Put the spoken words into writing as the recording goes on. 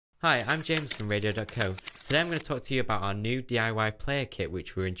Hi, I'm James from Radio.co. Today I'm going to talk to you about our new DIY player kit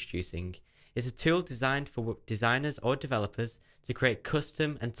which we're introducing. It's a tool designed for designers or developers to create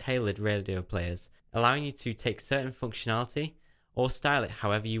custom and tailored radio players, allowing you to take certain functionality or style it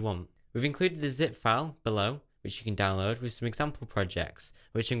however you want. We've included a zip file below which you can download with some example projects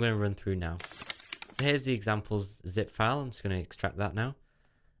which I'm going to run through now. So here's the examples zip file. I'm just going to extract that now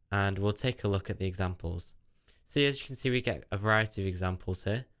and we'll take a look at the examples. So as you can see, we get a variety of examples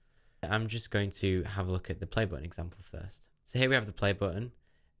here. I'm just going to have a look at the play button example first. So here we have the play button.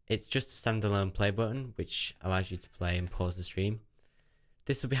 It's just a standalone play button which allows you to play and pause the stream.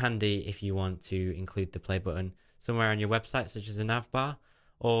 This will be handy if you want to include the play button somewhere on your website, such as a nav bar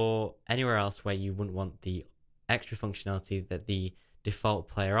or anywhere else where you wouldn't want the extra functionality that the default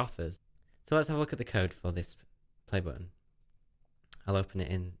player offers. So let's have a look at the code for this play button. I'll open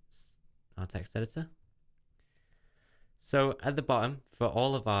it in our text editor. So at the bottom, for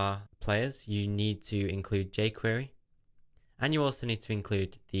all of our players, you need to include jQuery, and you also need to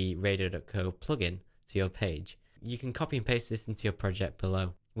include the Radio.co plugin to your page. You can copy and paste this into your project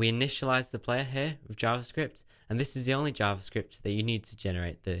below. We initialize the player here with JavaScript, and this is the only JavaScript that you need to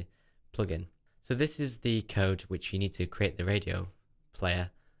generate the plugin. So this is the code which you need to create the radio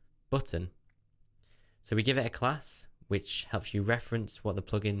player button. So we give it a class which helps you reference what the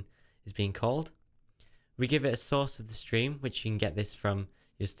plugin is being called. We give it a source of the stream, which you can get this from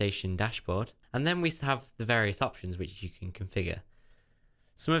your station dashboard. And then we have the various options which you can configure.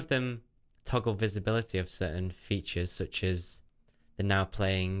 Some of them toggle visibility of certain features, such as the now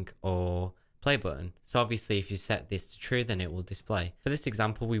playing or play button. So obviously if you set this to true, then it will display. For this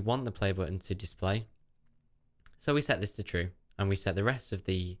example, we want the play button to display. So we set this to true, and we set the rest of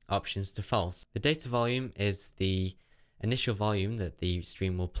the options to false. The data volume is the initial volume that the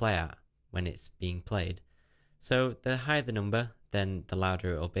stream will play at when it's being played. So the higher the number, then the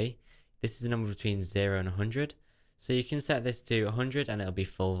louder it will be. This is a number between 0 and 100. So you can set this to 100 and it'll be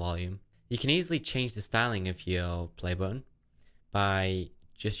full volume. You can easily change the styling of your play button by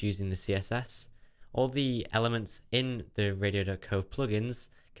just using the CSS. All the elements in the Radio.co plugins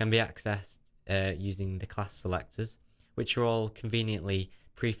can be accessed using the class selectors, which are all conveniently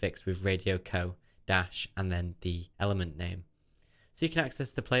prefixed with Radio.co dash and then the element name. So you can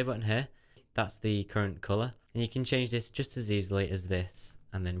access the play button here. That's the current color, and you can change this just as easily as this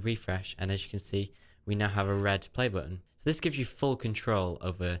and then refresh, and as you can see, we now have a red play button. So this gives you full control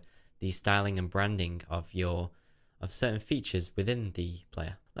over the styling and branding of certain features within the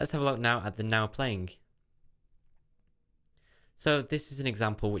player. Let's have a look now at the now playing. So this is an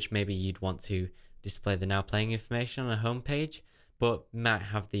example which maybe you'd want to display the now playing information on a home page, but might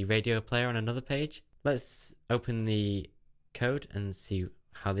have the radio player on another page. Let's open the code and see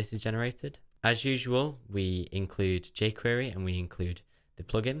how this is generated. As usual, we include jQuery and we include the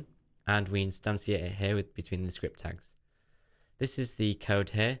plugin, and we instantiate it here between the script tags. This is the code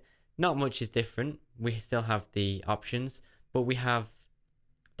here. Not much is different. We still have the options, but we have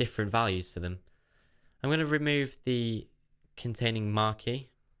different values for them. I'm going to remove the containing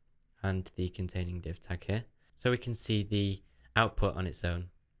marquee and the containing div tag here, so we can see the output on its own.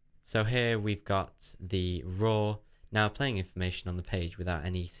 So here we've got the raw now playing information on the page without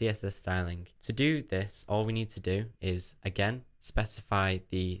any CSS styling. To do this, all we need to do is, again, specify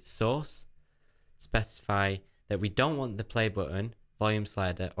the source, specify that we don't want the play button, volume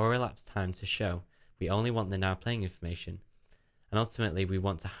slider, or elapsed time to show. We only want the now playing information. And ultimately, we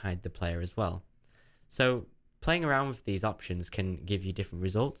want to hide the player as well. So playing around with these options can give you different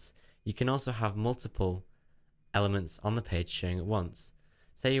results. You can also have multiple elements on the page showing at once.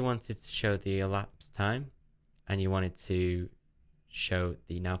 Say you wanted to show the elapsed time, and you wanted to show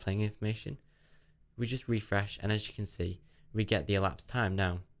the now playing information, we just refresh, and as you can see, we get the elapsed time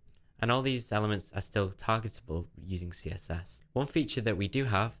now. And all these elements are still targetable using CSS. One feature that we do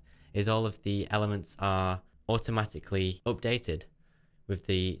have is all of the elements are automatically updated with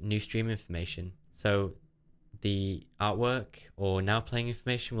the new stream information. So the artwork or now playing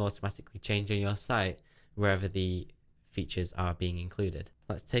information will automatically change on your site wherever the features are being included.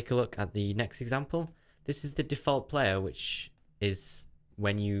 Let's take a look at the next example. This is the default player, which is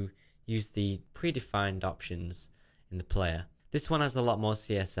when you use the predefined options in the player. This one has a lot more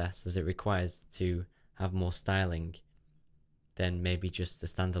CSS as it requires to have more styling than maybe just a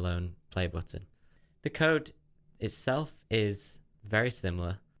standalone play button. The code itself is very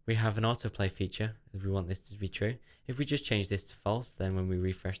similar. We have an autoplay feature as we want this to be true. If we just change this to false, then when we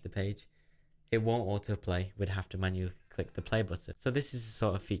refresh the page, it won't autoplay. We'd have to manually click the play button. So this is the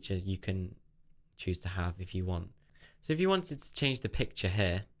sort of feature you can choose to have if you want. So if you wanted to change the picture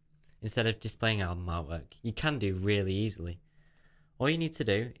here, instead of displaying album artwork, you can do really easily. All you need to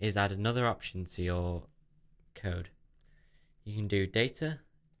do is add another option to your code. You can do data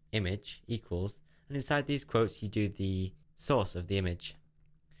image equals, and inside these quotes you do the source of the image.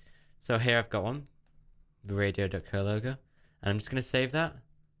 So here I've got one, the Radio.co logo, and I'm just going to save that,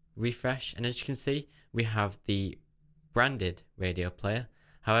 refresh, and as you can see we have the branded radio player.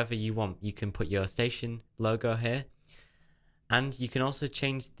 However you want, you can put your station logo here, and you can also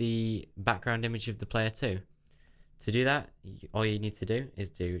change the background image of the player too. To do that, all you need to do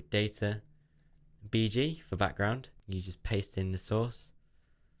is do data BG for background. You just paste in the source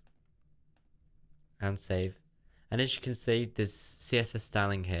and save. And as you can see, there's CSS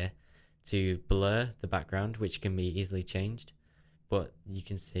styling here to blur the background, which can be easily changed, but you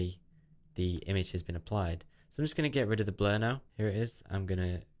can see the image has been applied. So I'm just going to get rid of the blur now. Here it is. I'm going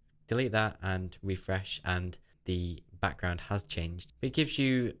to delete that and refresh, and the background has changed. It gives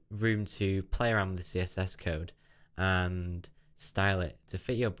you room to play around with the CSS code and style it to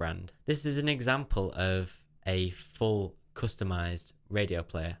fit your brand. This is an example of a full customized radio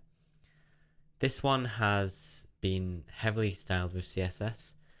player. This one has been heavily styled with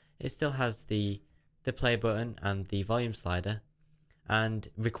CSS. It still has the play button and the volume slider, and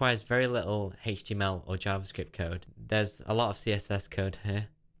requires very little HTML or JavaScript code. There's a lot of CSS code here,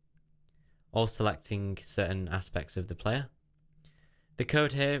 all selecting certain aspects of the player. The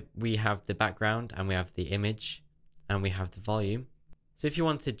code here, we have the background and we have the image and we have the volume. So if you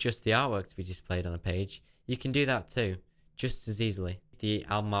wanted just the artwork to be displayed on a page, you can do that too, just as easily. The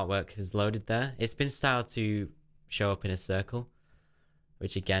album artwork is loaded there. It's been styled to show up in a circle,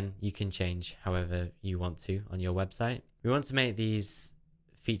 which again, you can change however you want to on your website. We want to make these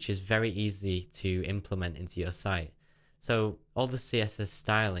features very easy to implement into your site. So all the CSS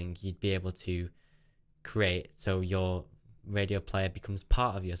styling you'd be able to create so your radio player becomes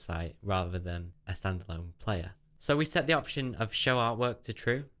part of your site rather than a standalone player. So we set the option of show artwork to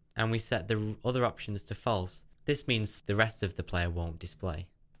true, and we set the other options to false. This means the rest of the player won't display.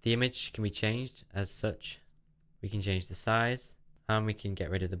 The image can be changed as such. We can change the size, and we can get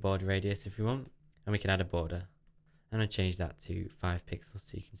rid of the border radius if we want, and we can add a border. I'm going to change that to 5 pixels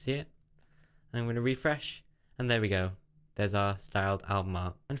so you can see it. And I'm going to refresh, and there we go. There's our styled album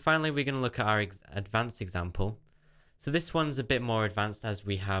art. And finally, we're going to look at our advanced example. So this one's a bit more advanced as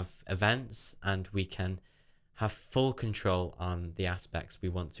we have events, and we can have full control on the aspects we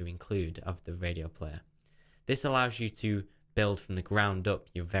want to include of the radio player. This allows you to build from the ground up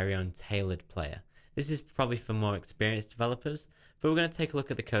your very own tailored player. This is probably for more experienced developers, but we're going to take a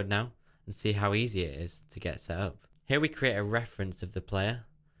look at the code now and see how easy it is to get set up. Here we create a reference of the player.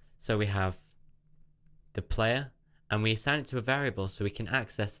 So we have the player, and we assign it to a variable so we can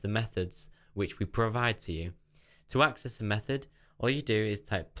access the methods which we provide to you. To access a method, all you do is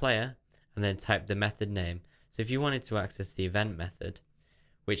type player and then type the method name. So if you wanted to access the event method,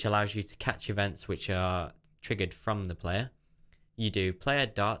 which allows you to catch events which are triggered from the player, you do player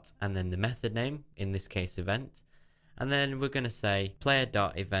dot and then the method name, in this case event, and then we're going to say player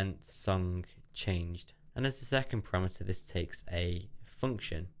dot event song changed. And as the second parameter, this takes a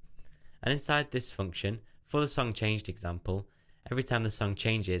function, and inside this function, for the song changed example, every time the song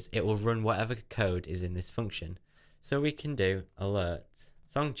changes, it will run whatever code is in this function. So we can do alert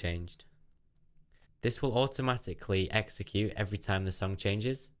song changed. This will automatically execute every time the song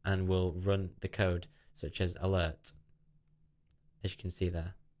changes and will run the code such as alert, as you can see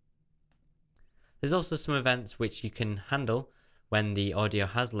there. There's also some events which you can handle when the audio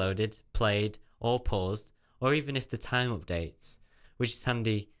has loaded, played or paused, or even if the time updates, which is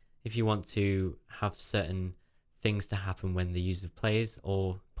handy if you want to have certain things to happen when the user plays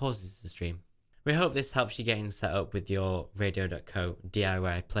or pauses the stream. We hope this helps you getting set up with your Radio.co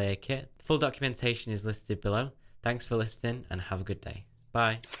DIY player kit. Full documentation is listed below. Thanks for listening and have a good day.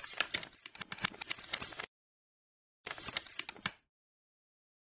 Bye.